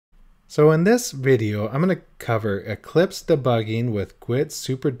So in this video, I'm going to cover Eclipse debugging with GWT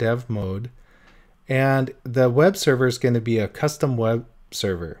Super Dev Mode, and the web server is going to be a custom web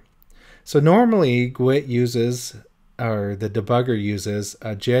server. So normally GWT uses, or the debugger uses,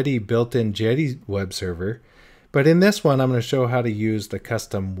 a Jetty built-in Jetty web server, but in this one I'm going to show how to use the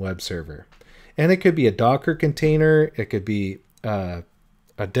custom web server. And it could be a Docker container, it could be a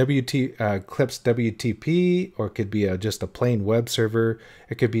Eclipse WTP, or it could be just a plain web server.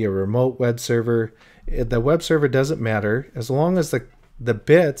 It could be a remote web server. The web server doesn't matter as long as the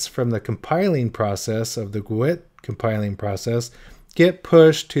bits from the compiling process of the GWT compiling process get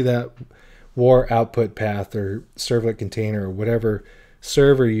pushed to that war output path or servlet container or whatever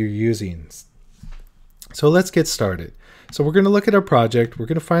server you're using. So let's get started. So we're going to look at our project. We're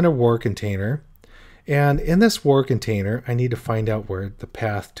going to find a war container. And in this war container, I need to find out where the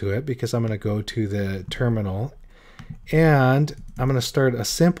path to it, because I'm going to go to the terminal and I'm going to start a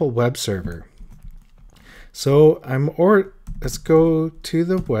simple web server. So let's go to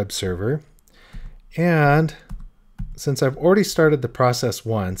the web server, and since I've already started the process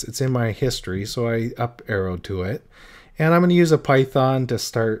once, it's in my history, so I up arrowed to it. And I'm going to use a Python to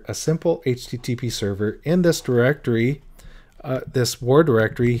start a simple HTTP server in this directory, this war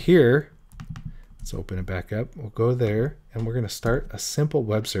directory here. Let's open it back up. We'll go there and we're going to start a simple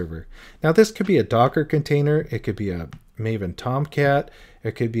web server. Now this could be a Docker container. It could be a Maven Tomcat.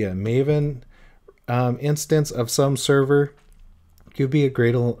 It could be a Maven instance of some server. It could be a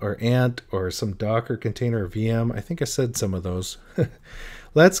Gradle or Ant or some Docker container or VM. I think I said some of those.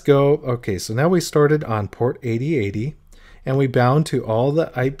 Let's go. Okay, so now we started on port 8080 and we bound to all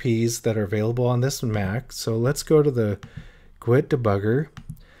the IPs that are available on this Mac. So let's go to the GWT debugger.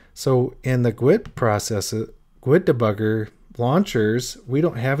 So in the GWT process, GWT debugger launchers, we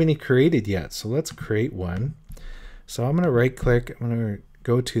don't have any created yet. So let's create one. So I'm going to right click. I'm going to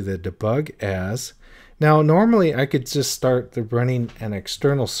go to the debug as. Now normally I could just start running an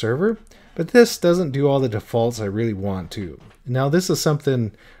external server, but this doesn't do all the defaults I really want to. Now this is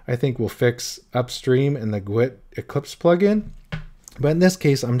something I think we'll fix upstream in the GWT Eclipse plugin. But in this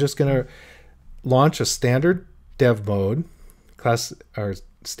case, I'm just going to launch a standard dev mode class, or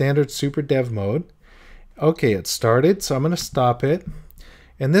standard super dev mode. Okay, it started, so I'm going to stop it,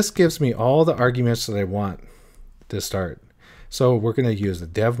 and this gives me all the arguments that I want to start. So we're going to use the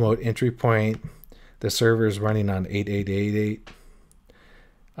dev mode entry point. The server is running on 8888.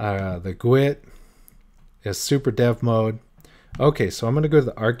 The GWT is super dev mode. Okay, so I'm going to go to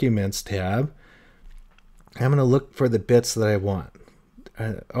the arguments tab. I'm going to look for the bits that I want.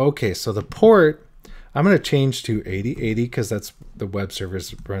 Okay, so the port, I'm going to change to 8080 because that's the web server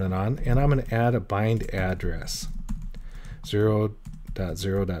is running on, and I'm going to add a bind address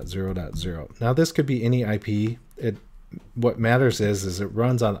 0.0.0.0. Now this could be any IP. What matters is it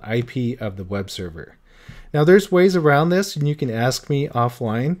runs on IP of the web server. Now there's ways around this, and you can ask me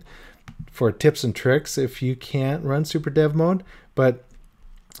offline for tips and tricks if you can't run super dev mode, but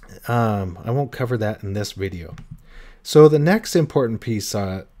I won't cover that in this video. So the next important piece,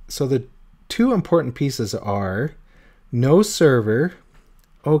 so the two important pieces are no server.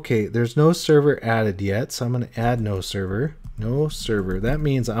 Okay, there's no server added yet, so I'm going to add no server. No server. That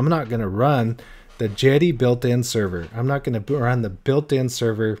means I'm not going to run the Jetty built-in server. I'm not going to run the built-in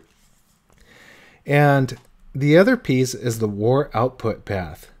server. And the other piece is the war output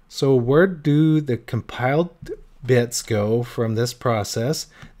path. So where do the compiled bits go from this process?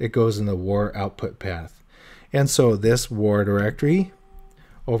 It goes in the war output path. And so this war directory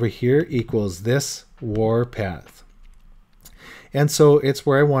over here equals this war path. And so it's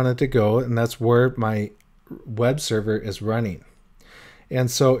where I wanted to go, and that's where my web server is running. And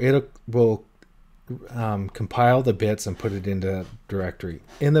so it will compile the bits and put it into that directory.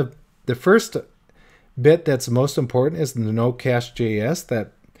 In the first bit that's most important is the nocache.js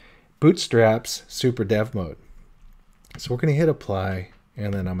that bootstraps super dev mode. So we're going to hit apply,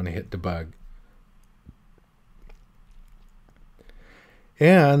 and then I'm going to hit debug.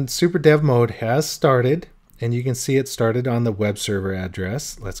 And super dev mode has started, and you can see it started on the web server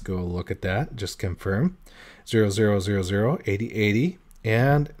address. Let's go look at that, just confirm 00008080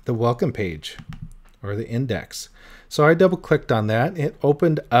 and the welcome page or the index. So I double clicked on that. It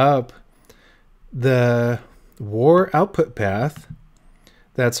opened up the war output path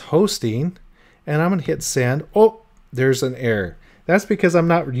that's hosting, and I'm going to hit send. Oh, there's an error. That's because I'm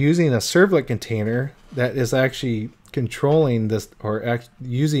not using a servlet container that is actually controlling this, or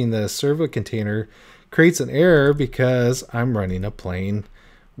using the servlet container creates an error because I'm running a plain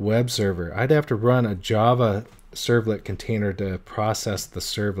web server. I'd have to run a Java servlet container to process the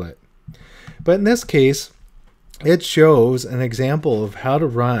servlet. But in this case, it shows an example of how to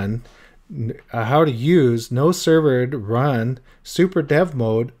run how to use noserver to run Super Dev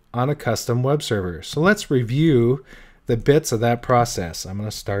Mode on a custom web server. So let's review the bits of that process. I'm going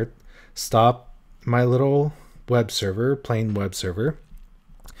to stop my little web server, plain web server.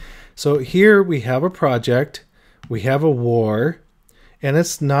 So here we have a project, we have a war, and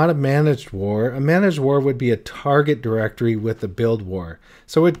it's not a managed war. A managed war would be a target directory with a build war.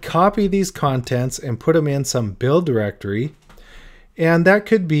 So we'd copy these contents and put them in some build directory, and that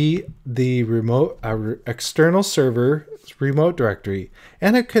could be the external server remote directory.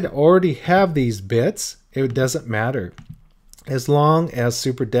 And it could already have these bits. It doesn't matter, as long as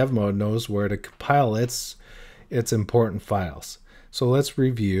Super Dev Mode knows where to compile its important files. So let's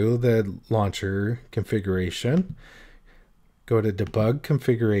review the launcher configuration. Go to Debug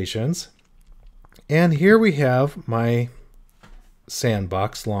Configurations, and here we have my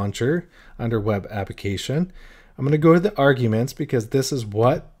sandbox launcher under Web Application. I'm going to go to the arguments because this is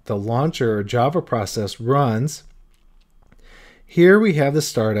what the launcher or Java process runs. Here we have the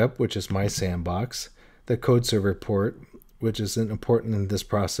startup, which is my sandbox, the code server port, which isn't important in this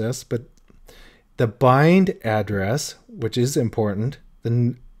process, but the bind address, which is important,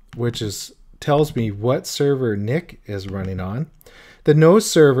 tells me what server Nick is running on. The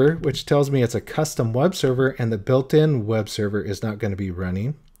noserver, which tells me it's a custom web server and the built-in web server is not going to be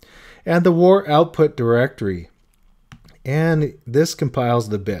running. And the war output directory. And this compiles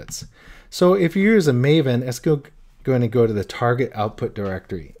the bits. So if you use a Maven, it's going to go to the target output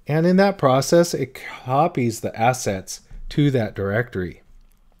directory. And in that process, it copies the assets to that directory.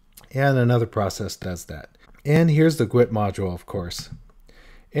 And another process does that. And here's the GWT module, of course.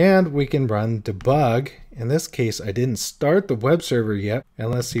 And we can run debug. In this case, I didn't start the web server yet.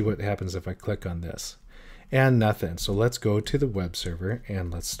 And let's see what happens if I click on this. And nothing. So let's go to the web server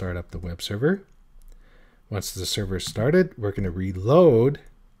and let's start up the web server. Once the server is started, we're going to reload.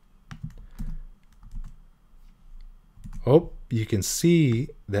 Oh, you can see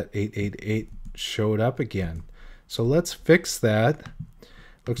that 888 showed up again. So let's fix that.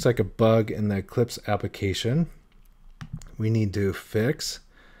 Looks like a bug in the Eclipse application. We need to fix.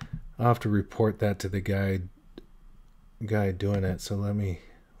 I'll have to report that to the guy doing it. So let me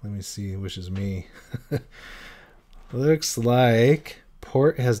see which is me. Looks like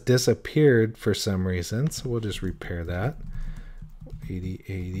port has disappeared for some reason. So we'll just repair that.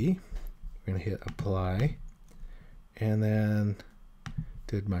 8080. We're going to hit apply. And then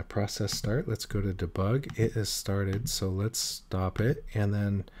did my process start? Let's go to debug. It is started. So let's stop it and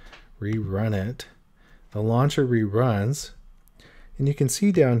then rerun it. The launcher reruns. And you can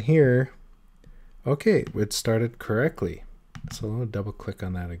see down here, okay, it started correctly. So I'll double click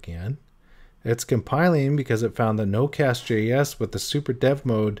on that again. It's compiling because it found the nocast.js with the Super Dev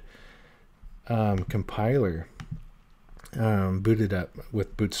Mode compiler booted up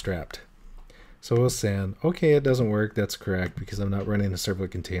with bootstrapped. So we'll send, okay, it doesn't work. That's correct because I'm not running a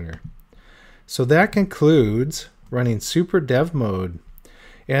servlet container. So that concludes running Super Dev Mode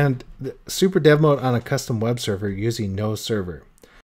and Super Dev Mode on a custom web server using noserver.